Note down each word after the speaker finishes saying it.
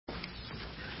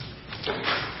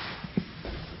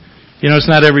You know, it's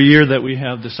not every year that we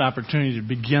have this opportunity to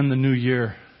begin the new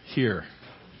year here.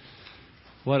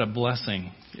 What a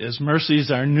blessing. His mercies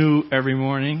are new every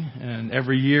morning and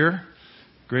every year.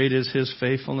 Great is His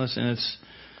faithfulness, and it's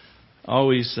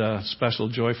always a special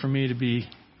joy for me to be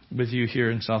with you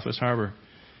here in Southwest Harbor.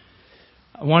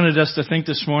 I wanted us to think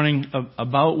this morning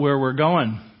about where we're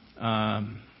going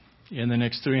in the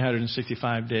next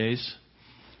 365 days.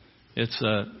 It's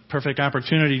a perfect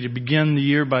opportunity to begin the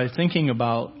year by thinking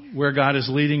about where God is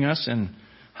leading us and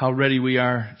how ready we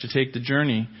are to take the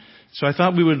journey. So I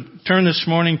thought we would turn this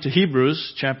morning to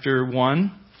Hebrews chapter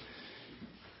 1.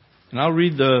 And I'll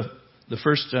read the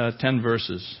first 10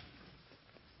 verses.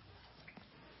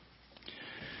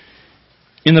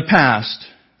 In the past,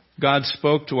 God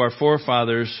spoke to our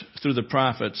forefathers through the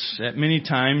prophets at many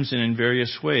times and in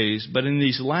various ways, but in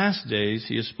these last days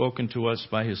He has spoken to us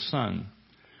by His Son,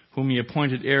 whom He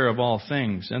appointed heir of all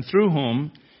things, and through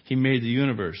whom He made the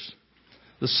universe.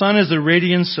 The Son is the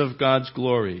radiance of God's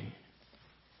glory.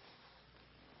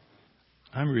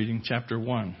 I'm reading chapter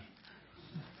 1.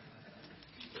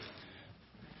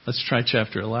 Let's try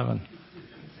chapter 11.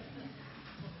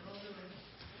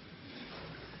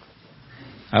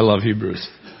 I love Hebrews.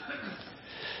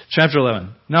 Chapter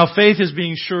 11. Now faith is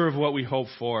being sure of what we hope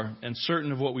for and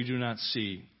certain of what we do not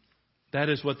see. That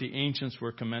is what the ancients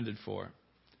were commended for.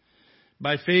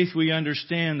 By faith we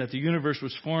understand that the universe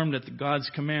was formed at God's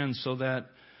command, so that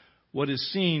what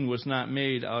is seen was not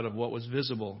made out of what was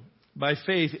visible. By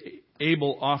faith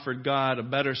Abel offered God a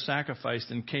better sacrifice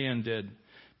than Cain did.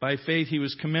 By faith he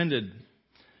was commended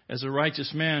as a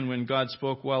righteous man when God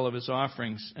spoke well of his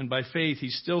offerings. And by faith he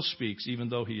still speaks, even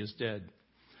though he is dead.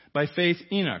 By faith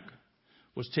Enoch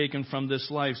was taken from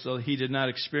this life, so that he did not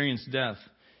experience death.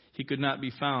 He could not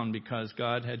be found because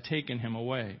God had taken him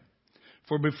away.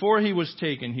 For before he was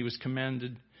taken, he was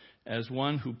commended as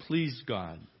one who pleased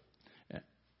God.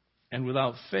 And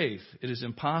without faith, it is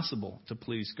impossible to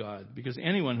please God, because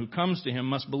anyone who comes to Him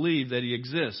must believe that He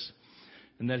exists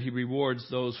and that He rewards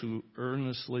those who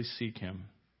earnestly seek Him.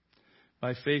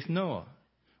 By faith, Noah,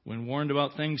 when warned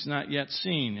about things not yet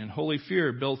seen, in holy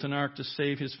fear built an ark to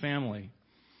save his family.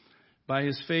 By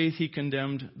his faith, he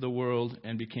condemned the world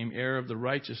and became heir of the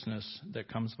righteousness that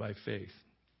comes by faith.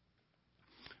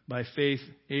 By faith,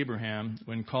 Abraham,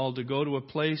 when called to go to a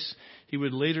place he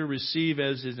would later receive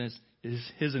as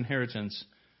his inheritance,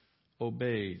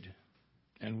 obeyed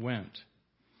and went,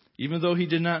 even though he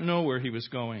did not know where he was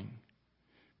going.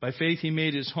 By faith, he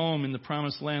made his home in the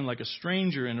promised land like a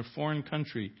stranger in a foreign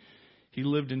country. He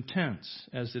lived in tents,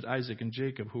 as did Isaac and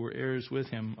Jacob, who were heirs with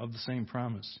him of the same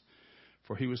promise.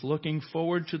 For he was looking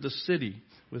forward to the city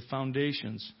with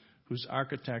foundations, whose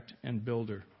architect and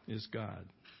builder is God.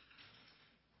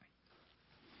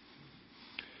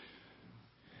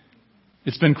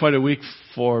 It's been quite a week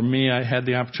for me. I had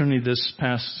the opportunity this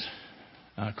past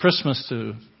Christmas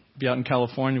to be out in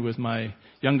California with my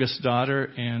youngest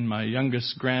daughter and my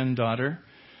youngest granddaughter.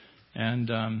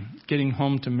 And getting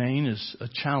home to Maine is a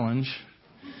challenge.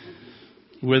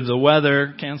 With the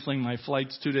weather canceling my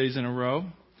flights 2 days in a row.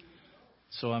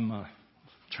 So I'm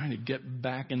trying to get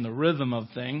back in the rhythm of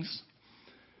things.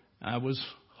 I was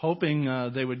hoping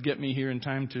they would get me here in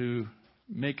time to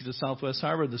make it to Southwest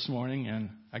Harbor this morning, and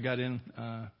I got in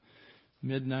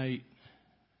midnight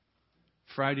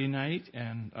Friday night,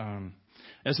 and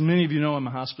as many of you know, I'm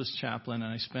a hospice chaplain,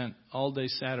 and I spent all day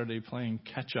Saturday playing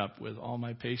catch-up with all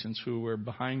my patients who were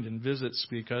behind in visits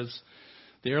because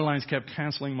the airlines kept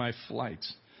canceling my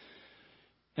flights.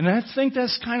 And I think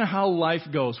that's kind of how life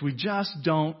goes. We just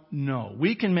don't know.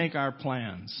 We can make our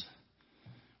plans.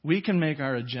 We can make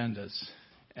our agendas.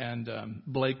 And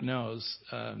Blake knows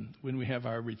when we have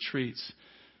our retreats,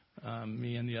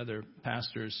 me and the other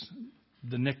pastors,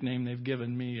 the nickname they've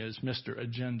given me is Mr.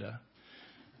 Agenda,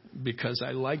 because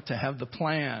I like to have the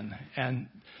plan. And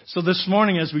so this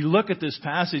morning, as we look at this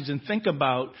passage and think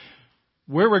about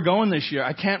where we're going this year,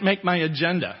 I can't make my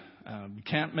agenda.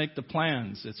 Can't make the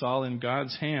plans. It's all in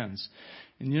God's hands.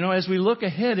 And you know, as we look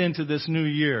ahead into this new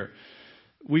year,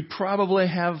 we probably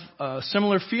have a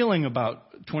similar feeling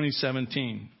about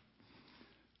 2017.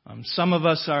 Some of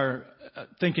us are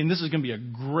thinking this is going to be a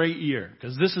great year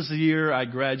because this is the year I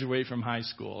graduate from high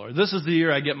school, or this is the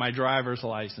year I get my driver's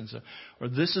license, or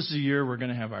this is the year we're going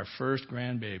to have our first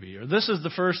grandbaby, or this is the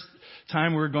first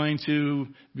time we're going to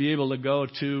be able to go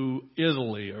to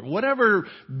Italy, or whatever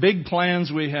big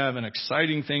plans we have and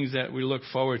exciting things that we look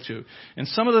forward to. And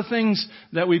some of the things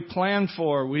that we plan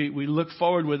for, we look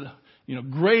forward with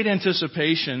great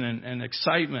anticipation and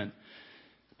excitement.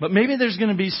 But maybe there's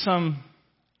going to be some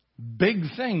big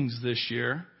things this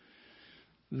year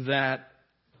that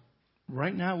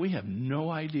right now, we have no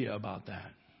idea about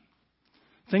that.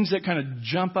 Things that kind of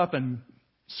jump up and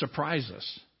surprise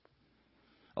us.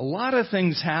 A lot of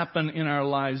things happen in our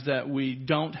lives that we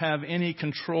don't have any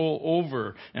control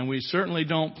over, and we certainly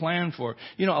don't plan for.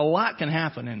 A lot can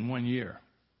happen in 1 year.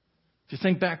 If you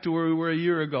think back to where we were a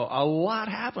year ago, a lot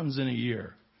happens in a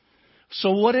year.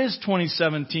 So what is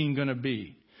 2017 going to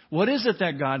be? What is it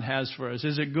that God has for us?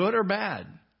 Is it good or bad?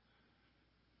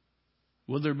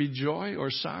 Will there be joy or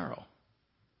sorrow?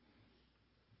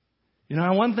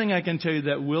 One thing I can tell you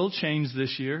that will change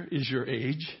this year is your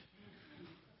age.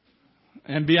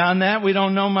 And beyond that, we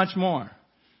don't know much more.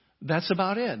 That's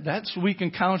about it. That's what we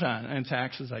can count on. And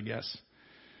taxes, I guess.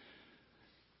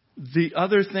 The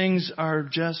other things are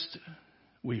just,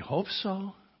 we hope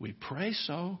so. We pray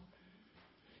so.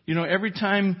 Every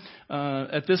time,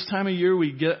 at this time of year,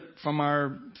 we get from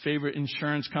our favorite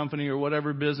insurance company or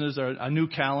whatever business a new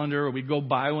calendar, or we go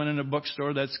buy one in a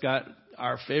bookstore that's got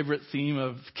our favorite theme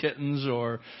of kittens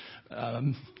or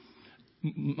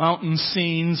mountain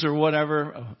scenes or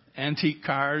whatever, antique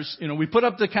cars. We put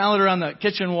up the calendar on the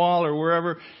kitchen wall or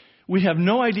wherever. We have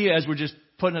no idea as we're just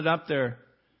putting it up there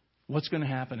what's going to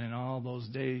happen in all those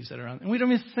days that are on. And we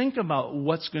don't even think about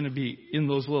what's going to be in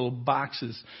those little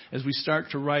boxes as we start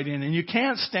to write in. And you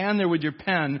can't stand there with your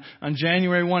pen on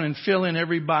January 1 and fill in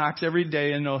every box every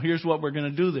day and know, here's what we're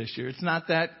going to do this year. It's not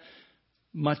that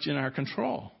much in our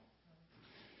control.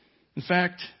 In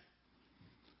fact,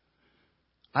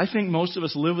 I think most of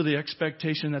us live with the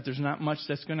expectation that there's not much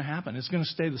that's going to happen. It's going to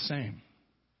stay the same.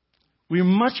 We're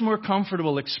much more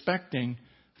comfortable expecting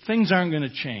things aren't going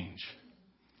to change.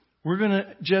 We're going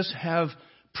to just have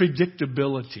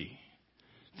predictability.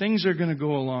 Things are going to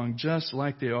go along just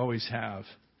like they always have.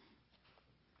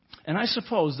 And I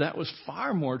suppose that was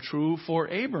far more true for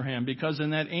Abraham, because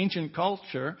in that ancient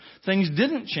culture, things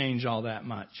didn't change all that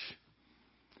much.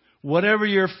 Whatever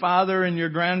your father and your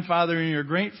grandfather and your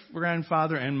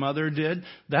great-grandfather and mother did,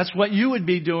 that's what you would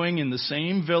be doing in the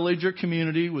same village or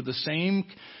community with the same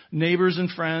neighbors and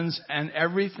friends, and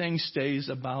everything stays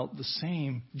about the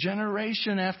same.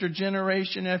 Generation after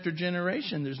generation after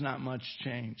generation, there's not much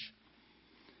change.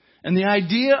 And the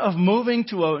idea of moving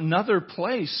to another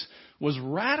place was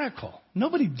radical.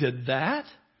 Nobody did that.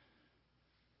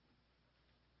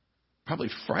 Probably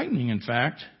frightening, in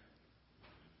fact.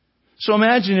 So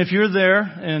imagine if you're there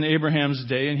in Abraham's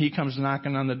day and he comes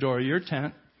knocking on the door of your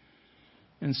tent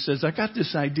and says, I got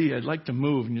this idea, I'd like to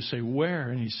move. And you say, where?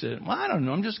 And he said, well, I don't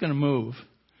know, I'm just going to move.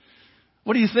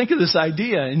 What do you think of this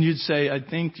idea? And you'd say, I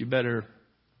think you better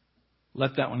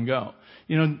let that one go.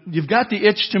 You've got the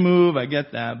itch to move, I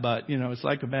get that, but, it's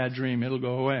like a bad dream, it'll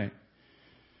go away.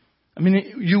 I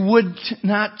mean, you would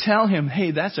not tell him,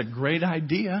 hey, that's a great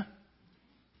idea.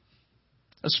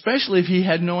 Especially if he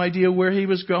had no idea where he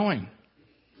was going.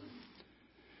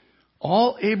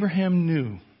 All Abraham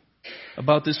knew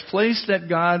about this place that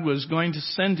God was going to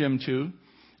send him to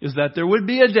is that there would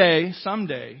be a day,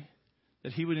 someday,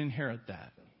 that he would inherit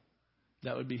that.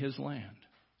 That would be his land.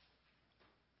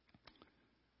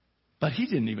 But he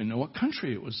didn't even know what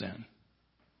country it was in.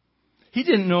 He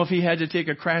didn't know if he had to take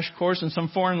a crash course in some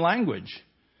foreign language.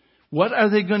 What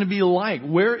are they going to be like?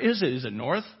 Where is it? Is it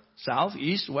north, south,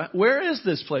 east, west? Where is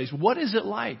this place? What is it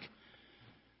like?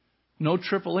 No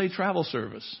AAA travel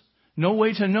service. No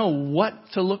way to know what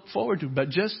to look forward to, but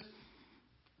just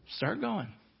start going.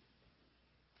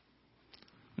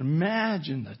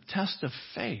 Imagine the test of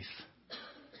faith.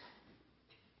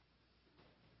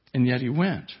 And yet he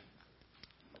went,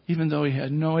 even though he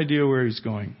had no idea where he's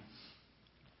going.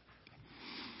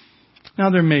 Now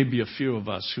there may be a few of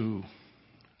us who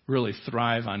really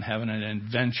thrive on having an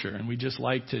adventure, and we just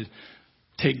like to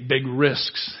take big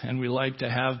risks, and we like to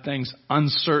have things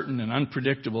uncertain and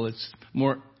unpredictable. It's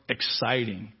more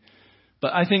exciting.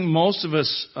 But I think most of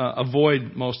us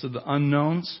avoid most of the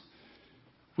unknowns.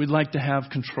 We'd like to have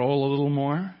control a little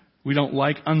more. We don't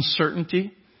like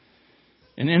uncertainty.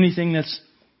 And anything that's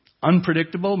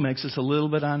unpredictable makes us a little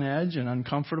bit on edge and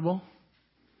uncomfortable.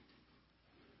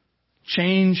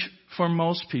 Change for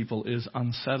most people is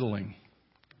unsettling.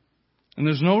 And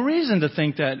there's no reason to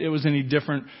think that it was any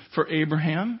different for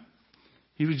Abraham.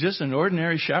 He was just an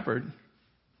ordinary shepherd.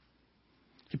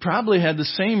 He probably had the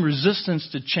same resistance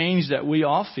to change that we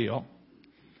all feel.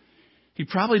 He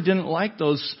probably didn't like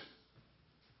those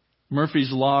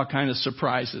Murphy's Law kind of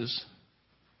surprises.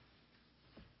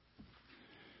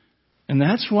 And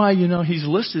that's why, he's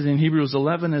listed in Hebrews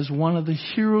 11 as one of the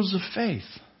heroes of faith.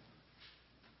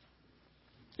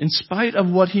 In spite of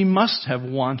what he must have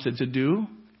wanted to do,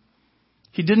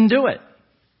 he didn't do it.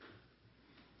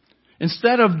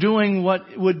 Instead of doing what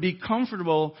would be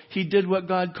comfortable, he did what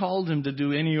God called him to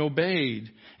do, and he obeyed.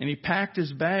 And he packed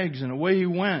his bags, and away he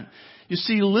went. You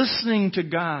see, listening to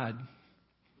God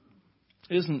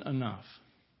isn't enough.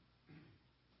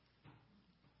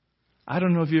 I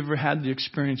don't know if you ever had the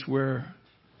experience where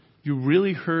you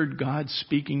really heard God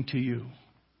speaking to you.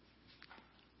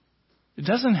 It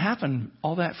doesn't happen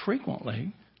all that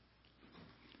frequently.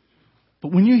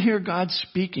 But when you hear God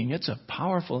speaking, it's a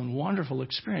powerful and wonderful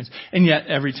experience. And yet,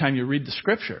 every time you read the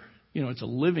Scripture, it's a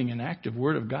living and active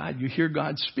Word of God. You hear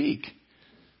God speak.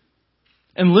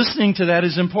 And listening to that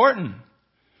is important.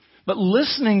 But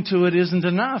listening to it isn't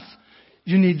enough.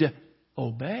 You need to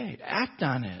obey, act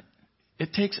on it.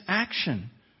 It takes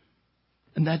action.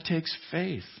 And that takes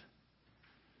faith.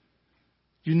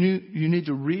 You need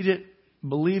to read it,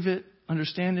 believe it,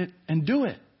 understand it, and do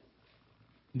it.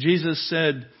 Jesus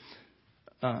said,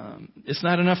 it's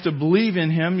not enough to believe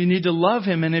in Him. You need to love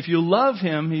Him. And if you love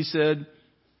Him, He said,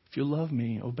 if you love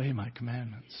me, obey my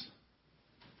commandments.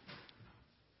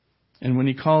 And when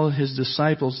He called His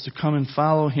disciples to come and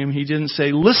follow Him, He didn't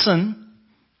say, listen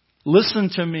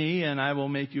to me and I will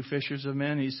make you fishers of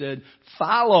men. He said,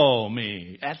 follow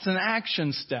me. That's an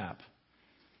action step.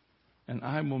 And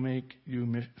I will make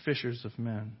you fishers of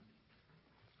men.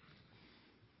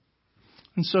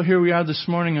 And so here we are this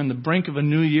morning on the brink of a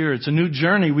new year. It's a new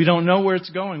journey. We don't know where it's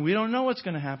going. We don't know what's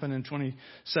going to happen in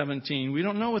 2017. We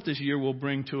don't know what this year will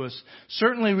bring to us.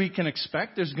 Certainly we can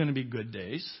expect there's going to be good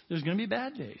days. There's going to be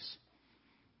bad days.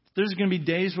 There's going to be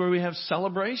days where we have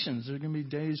celebrations. There's going to be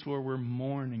days where we're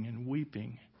mourning and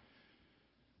weeping.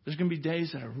 There's going to be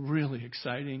days that are really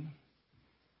exciting.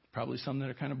 Probably some that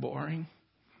are kind of boring.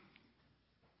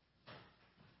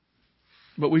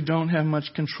 But we don't have much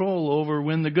control over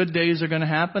when the good days are going to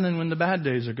happen and when the bad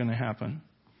days are going to happen.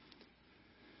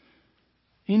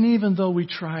 And even though we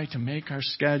try to make our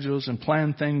schedules and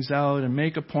plan things out and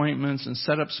make appointments and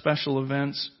set up special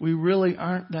events, we really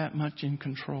aren't that much in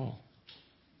control.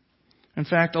 In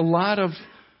fact, a lot of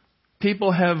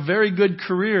people have very good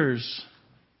careers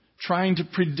trying to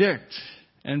predict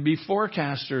and be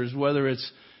forecasters, whether it's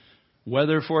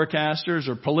weather forecasters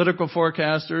or political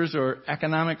forecasters or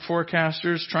economic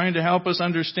forecasters, trying to help us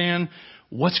understand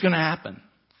what's going to happen.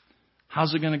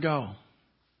 How's it going to go?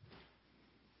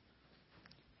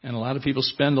 And a lot of people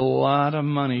spend a lot of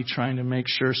money trying to make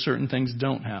sure certain things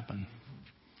don't happen.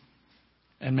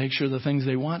 And make sure the things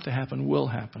they want to happen will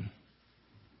happen.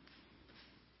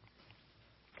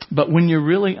 But when you're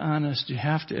really honest, you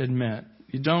have to admit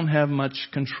you don't have much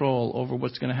control over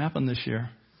what's going to happen this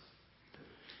year.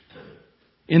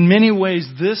 In many ways,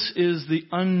 this is the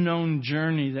unknown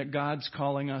journey that God's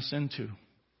calling us into.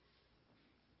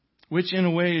 Which in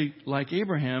a way, like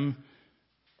Abraham,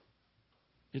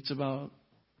 it's about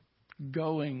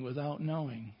going without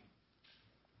knowing.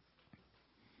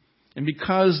 And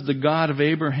because the God of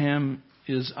Abraham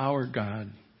is our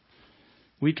God,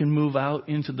 we can move out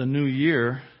into the new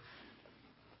year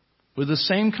with the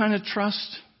same kind of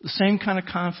trust, the same kind of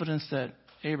confidence that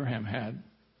Abraham had.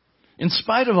 In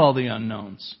spite of all the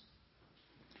unknowns.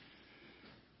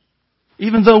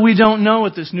 Even though we don't know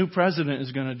what this new president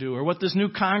is going to do or what this new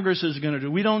Congress is going to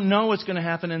do. We don't know what's going to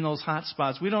happen in those hot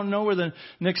spots. We don't know where the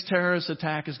next terrorist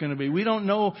attack is going to be. We don't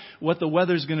know what the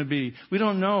weather's going to be. We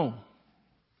don't know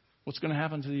what's going to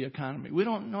happen to the economy. We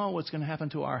don't know what's going to happen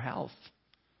to our health.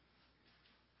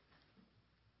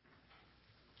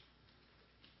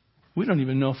 We don't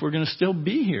even know if we're going to still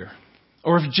be here.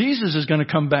 Or if Jesus is going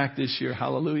to come back this year.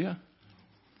 Hallelujah.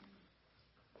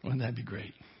 Wouldn't that be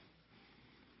great?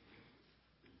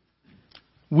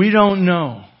 We don't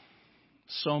know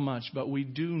so much, but we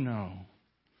do know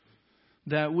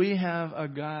that we have a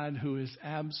God who is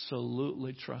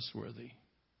absolutely trustworthy.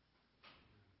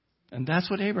 And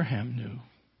that's what Abraham knew.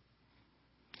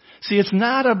 See, it's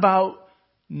not about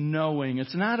knowing.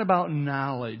 It's not about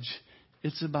knowledge.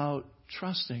 It's about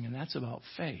trusting, and that's about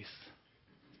faith.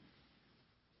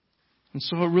 And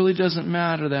so it really doesn't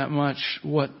matter that much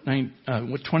what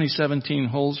 2017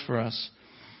 holds for us.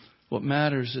 What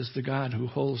matters is the God who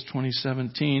holds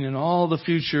 2017 and all the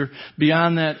future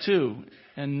beyond that too.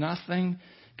 And nothing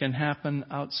can happen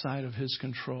outside of His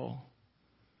control.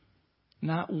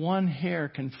 Not one hair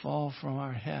can fall from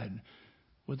our head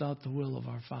without the will of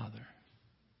our Father.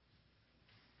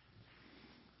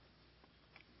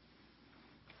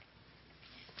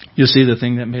 You see, the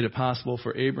thing that made it possible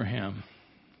for Abraham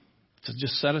to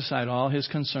just set aside all his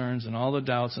concerns and all the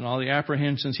doubts and all the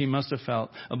apprehensions he must have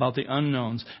felt about the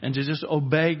unknowns and to just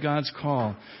obey God's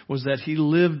call was that he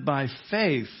lived by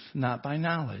faith, not by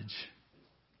knowledge.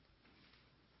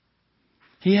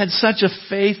 He had such a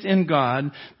faith in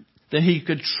God that he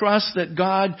could trust that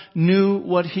God knew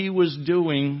what he was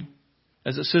doing.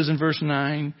 As it says in verse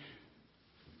 9,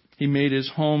 he made his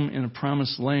home in a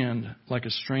promised land like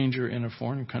a stranger in a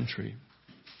foreign country.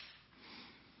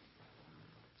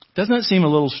 Doesn't it seem a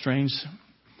little strange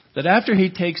that after he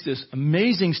takes this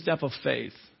amazing step of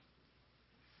faith,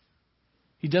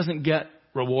 he doesn't get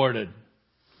rewarded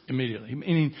immediately?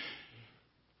 Meaning,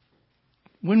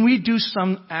 when we do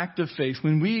some act of faith,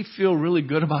 when we feel really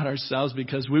good about ourselves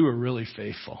because we were really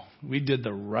faithful, we did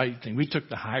the right thing, we took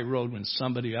the high road when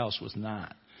somebody else was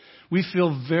not, we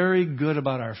feel very good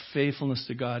about our faithfulness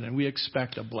to God, and we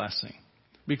expect a blessing.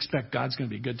 We expect God's going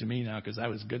to be good to me now because I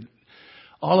was good.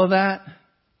 All of that,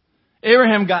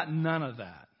 Abraham got none of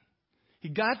that. He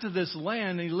got to this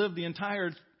land and he lived the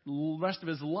entire rest of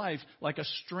his life like a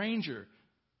stranger.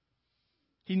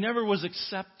 He never was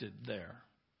accepted there.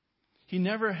 He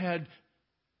never had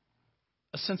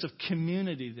a sense of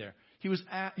community there. He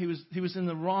was in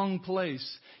the wrong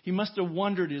place. He must have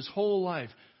wondered his whole life,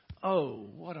 oh,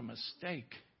 what a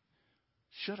mistake.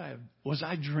 Was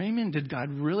I dreaming? Did God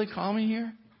really call me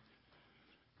here?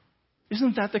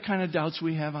 Isn't that the kind of doubts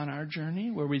we have on our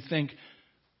journey, where we think,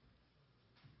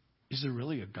 is there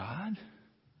really a God?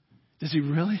 Does he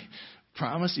really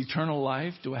promise eternal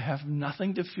life? Do I have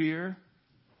nothing to fear?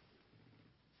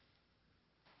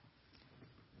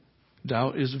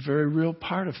 Doubt is a very real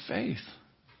part of faith.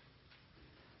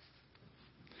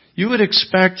 You would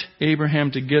expect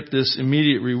Abraham to get this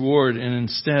immediate reward, and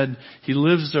instead he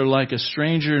lives there like a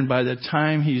stranger, and by the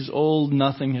time he's old,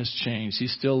 nothing has changed.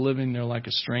 He's still living there like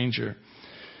a stranger.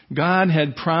 God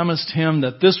had promised him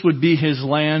that this would be his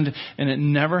land, and it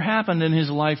never happened in his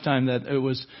lifetime that it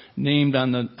was named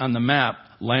on the map,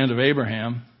 Land of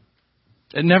Abraham.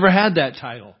 It never had that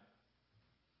title.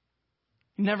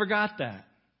 He never got that.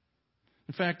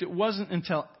 In fact, it wasn't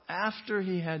until after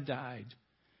he had died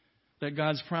that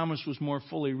God's promise was more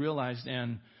fully realized,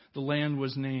 and the land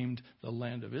was named the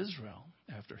Land of Israel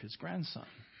after his grandson.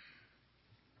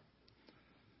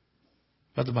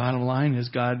 But the bottom line is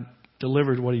God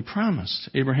delivered what he promised.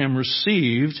 Abraham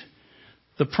received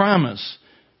the promise.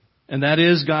 And that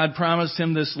is, God promised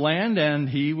him this land, and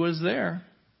he was there.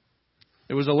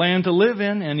 It was a land to live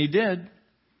in, and he did.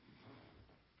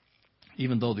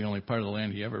 Even though the only part of the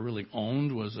land he ever really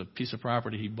owned was a piece of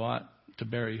property he bought to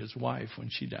bury his wife when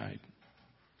she died.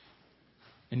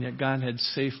 And yet God had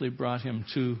safely brought him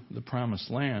to the promised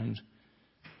land.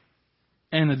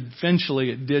 And eventually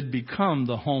it did become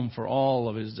the home for all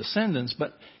of his descendants,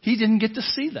 but he didn't get to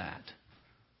see that.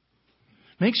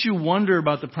 Makes you wonder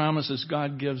about the promises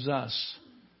God gives us.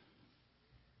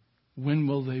 When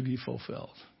will they be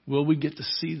fulfilled? Will we get to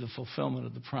see the fulfillment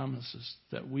of the promises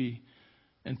that we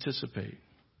anticipate?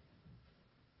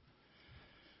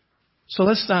 So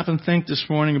let's stop and think this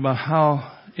morning about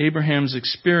how Abraham's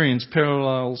experience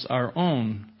parallels our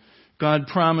own. God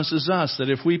promises us that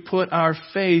if we put our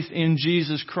faith in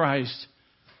Jesus Christ,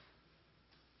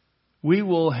 we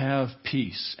will have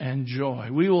peace and joy.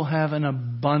 We will have an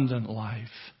abundant life.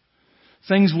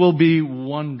 Things will be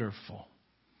wonderful.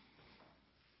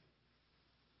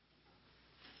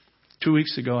 2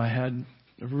 weeks ago, I had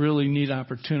a really neat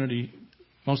opportunity.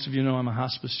 Most of you know I'm a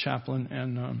hospice chaplain,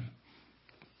 and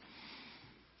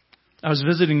I was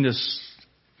visiting this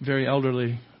very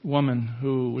elderly woman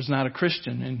who was not a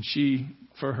Christian, and she,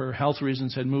 for her health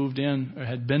reasons, had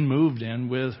been moved in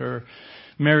with her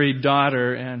married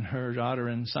daughter, and her daughter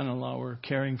and son-in-law were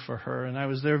caring for her. And I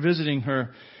was there visiting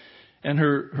her, and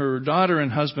her daughter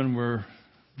and husband were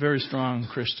very strong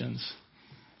Christians.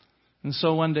 And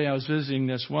so one day I was visiting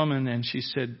this woman, and she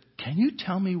said, "Can you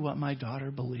tell me what my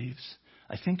daughter believes?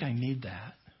 I think I need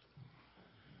that."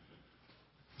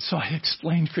 So I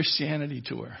explained Christianity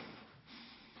to her.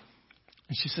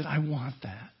 And she said, "I want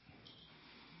that."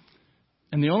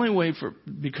 And the only way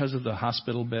because of the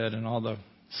hospital bed and all the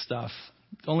stuff,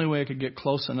 the only way I could get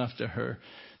close enough to her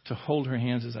to hold her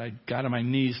hands is I got on my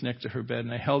knees next to her bed,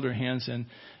 and I held her hands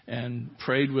and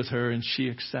prayed with her, and she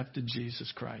accepted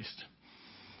Jesus Christ.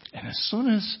 And as soon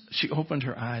as she opened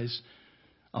her eyes,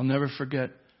 I'll never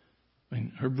forget,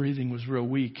 her breathing was real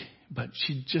weak, but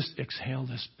she just exhaled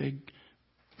this big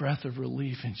breath of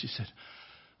relief, and she said,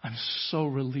 "I'm so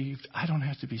relieved. I don't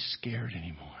have to be scared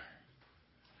anymore."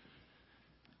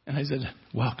 And I said,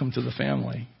 "Welcome to the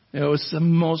family." It was the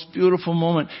most beautiful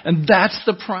moment. And that's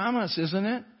the promise, isn't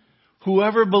it?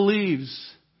 Whoever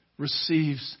believes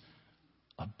receives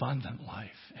abundant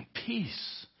life and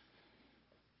peace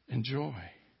and joy.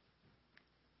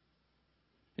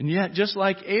 And yet, just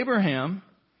like Abraham,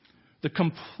 The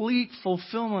complete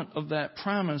fulfillment of that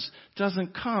promise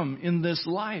doesn't come in this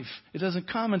life. It doesn't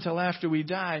come until after we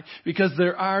die, because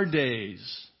there are days,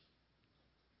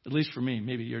 at least for me,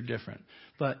 maybe you're different,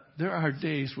 but there are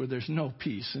days where there's no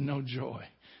peace and no joy.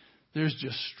 There's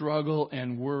just struggle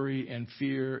and worry and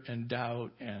fear and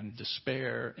doubt and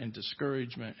despair and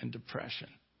discouragement and depression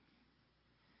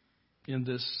in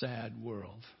this sad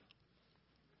world.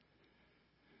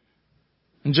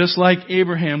 And just like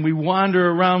Abraham, we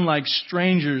wander around like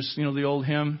strangers. You know the old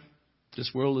hymn,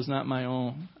 "This world is not my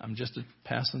own. I'm just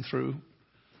passing through."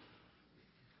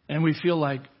 And we feel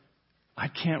like, I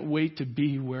can't wait to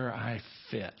be where I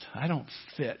fit. I don't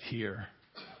fit here.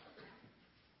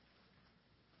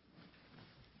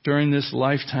 During this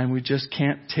lifetime, we just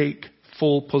can't take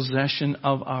full possession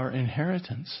of our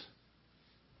inheritance.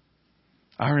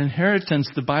 Our inheritance,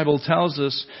 the Bible tells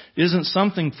us, isn't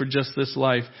something for just this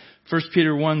life. 1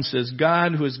 Peter 1 says,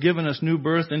 "God, who has given us new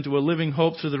birth into a living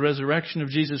hope through the resurrection of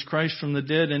Jesus Christ from the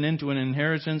dead and into an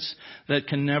inheritance that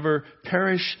can never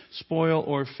perish, spoil,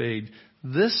 or fade.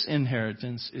 This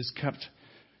inheritance is kept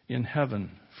in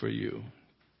heaven for you."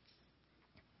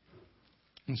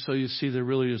 And so you see, there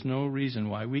really is no reason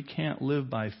why we can't live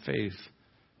by faith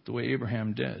the way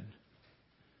Abraham did.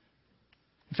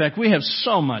 In fact, we have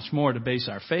so much more to base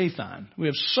our faith on. We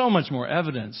have so much more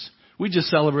evidence. We just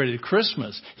celebrated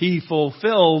Christmas. He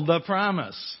fulfilled the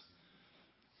promise.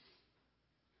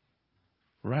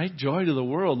 Right? Joy to the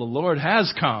world. The Lord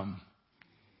has come.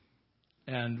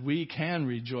 And we can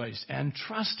rejoice and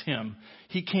trust Him.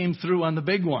 He came through on the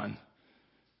big one.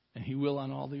 And He will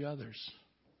on all the others.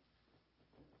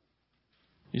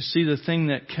 You see, the thing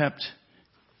that kept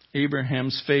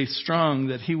Abraham's faith strong,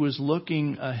 that he was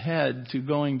looking ahead to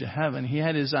going to heaven. He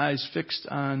had his eyes fixed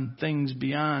on things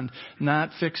beyond,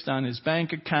 not fixed on his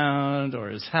bank account or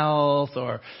his health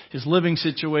or his living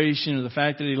situation or the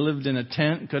fact that he lived in a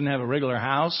tent and couldn't have a regular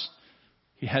house.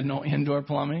 He had no indoor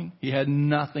plumbing. He had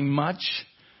nothing much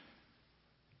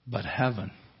but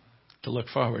heaven to look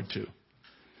forward to.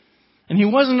 And he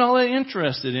wasn't all that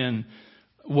interested in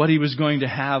what he was going to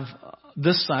have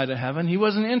this side of heaven. He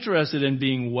wasn't interested in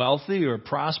being wealthy or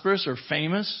prosperous or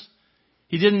famous.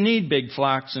 He didn't need big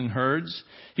flocks and herds.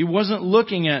 He wasn't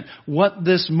looking at what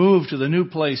this move to the new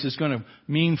place is going to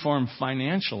mean for him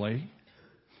financially.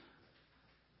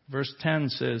 Verse 10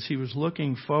 says, he was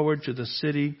looking forward to the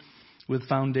city with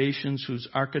foundations whose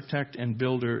architect and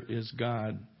builder is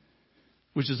God,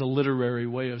 which is a literary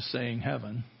way of saying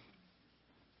heaven.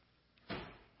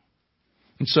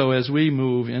 And so as we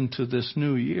move into this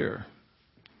new year,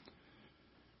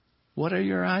 what are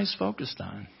your eyes focused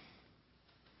on?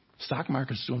 Stock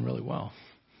market's doing really well.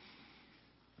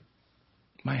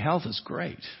 My health is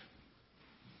great.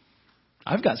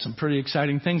 I've got some pretty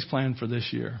exciting things planned for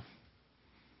this year.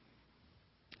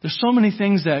 There's so many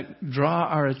things that draw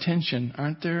our attention,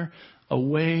 aren't there,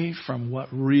 away from what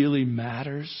really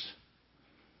matters?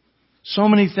 So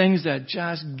many things that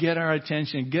just get our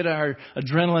attention, get our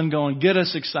adrenaline going, get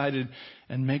us excited,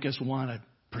 and make us want to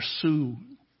pursue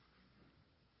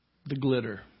the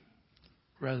glitter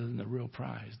rather than the real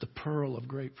prize, the pearl of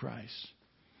great price.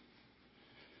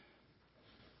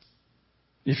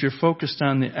 If you're focused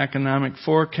on the economic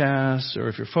forecast, or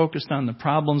if you're focused on the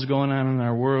problems going on in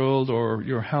our world, or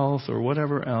your health, or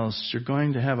whatever else, you're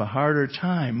going to have a harder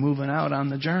time moving out on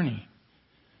the journey.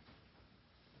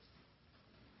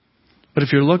 But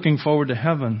if you're looking forward to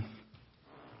heaven,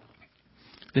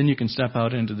 then you can step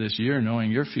out into this year knowing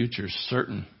your future is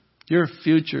certain. Your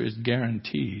future is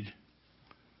guaranteed.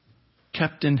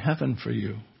 Kept in heaven for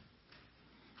you.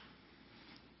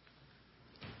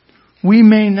 We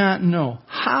may not know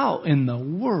how in the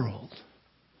world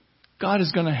God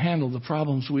is going to handle the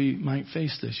problems we might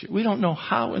face this year. We don't know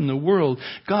how in the world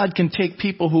God can take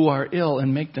people who are ill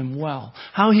and make them well.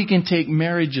 How He can take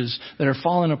marriages that are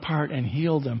falling apart and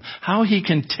heal them. How He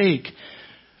can take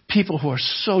people who are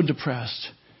so depressed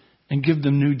and give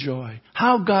them new joy.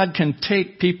 How God can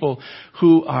take people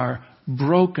who are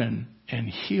broken and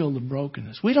heal the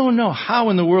brokenness. We don't know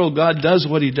how in the world God does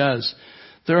what He does.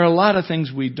 There are a lot of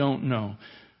things we don't know.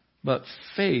 But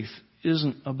faith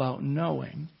isn't about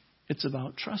knowing. It's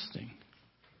about trusting.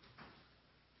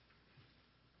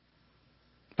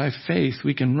 By faith,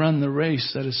 we can run the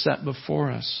race that is set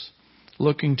before us,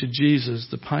 looking to Jesus,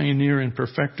 the pioneer and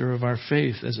perfecter of our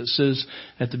faith, as it says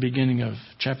at the beginning of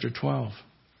chapter 12.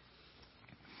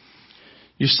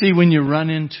 You see, when you run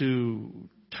into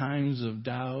times of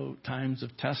doubt, times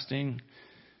of testing,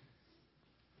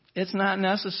 it's not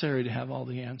necessary to have all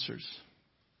the answers.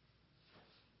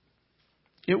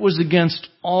 It was against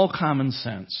all common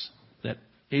sense that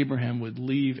Abraham would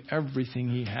leave everything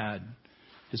he had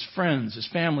his friends, his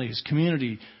family, his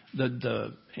community,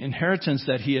 the inheritance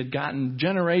that he had gotten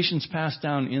generations passed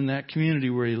down in that community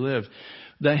where he lived,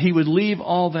 that he would leave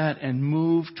all that and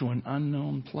move to an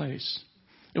unknown place.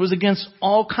 It was against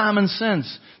all common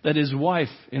sense that his wife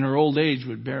in her old age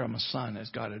would bear him a son as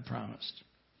God had promised.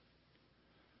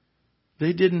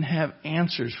 They didn't have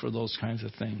answers for those kinds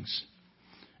of things.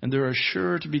 And there are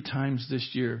sure to be times this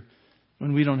year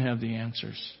when we don't have the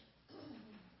answers.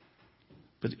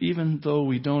 But even though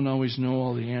we don't always know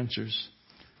all the answers,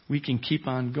 we can keep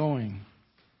on going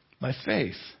by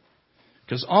faith.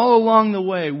 Because all along the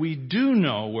way, we do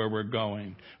know where we're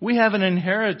going. We have an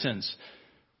inheritance.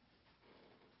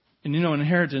 And you know,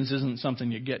 inheritance isn't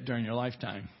something you get during your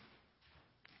lifetime.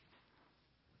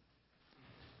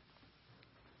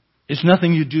 It's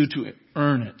nothing you do to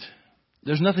earn it.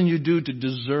 There's nothing you do to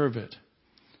deserve it.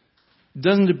 It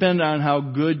doesn't depend on how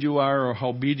good you are or how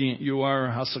obedient you are or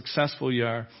how successful you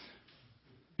are.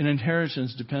 An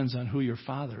inheritance depends on who your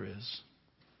father is.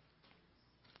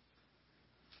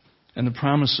 And the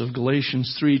promise of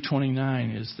Galatians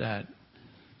 3:29 is that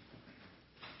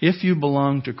if you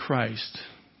belong to Christ,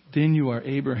 then you are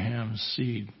Abraham's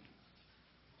seed,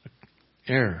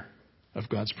 heir of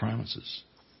God's promises.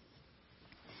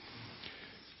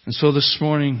 And so this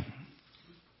morning,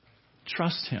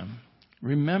 trust Him,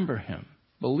 remember Him,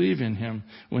 believe in Him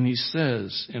when He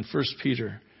says in 1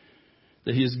 Peter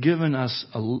that He has given us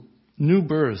a new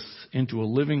birth into a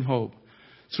living hope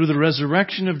through the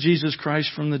resurrection of Jesus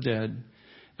Christ from the dead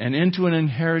and into an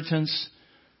inheritance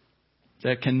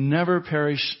that can never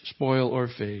perish, spoil, or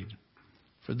fade.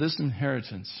 For this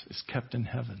inheritance is kept in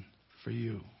heaven for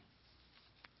you.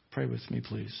 Pray with me,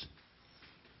 please.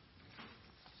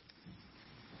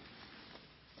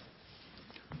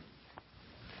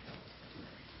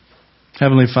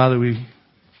 Heavenly Father, we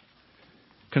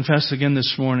confess again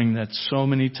this morning that so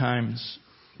many times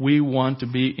we want to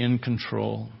be in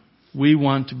control. We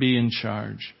want to be in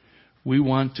charge. We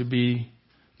want to be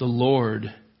the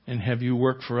Lord and have you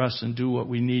work for us and do what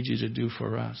we need you to do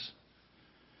for us.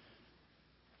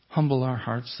 Humble our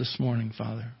hearts this morning,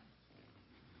 Father.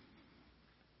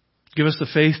 Give us the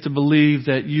faith to believe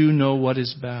that you know what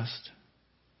is best.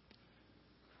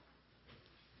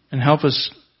 And help us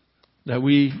that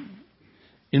we,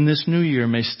 in this new year,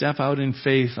 may step out in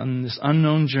faith on this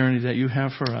unknown journey that you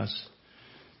have for us,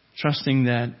 trusting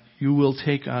that you will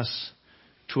take us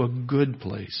to a good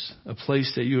place, a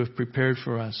place that you have prepared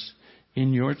for us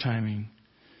in your timing.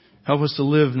 Help us to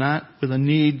live not with a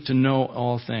need to know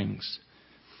all things,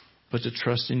 but to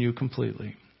trust in you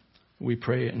completely. We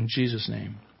pray it in Jesus'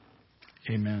 name.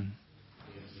 Amen.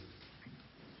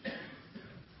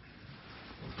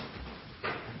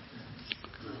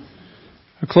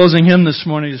 Our closing hymn this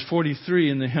morning is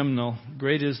 43 in the hymnal,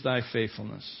 Great is Thy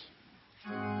Faithfulness.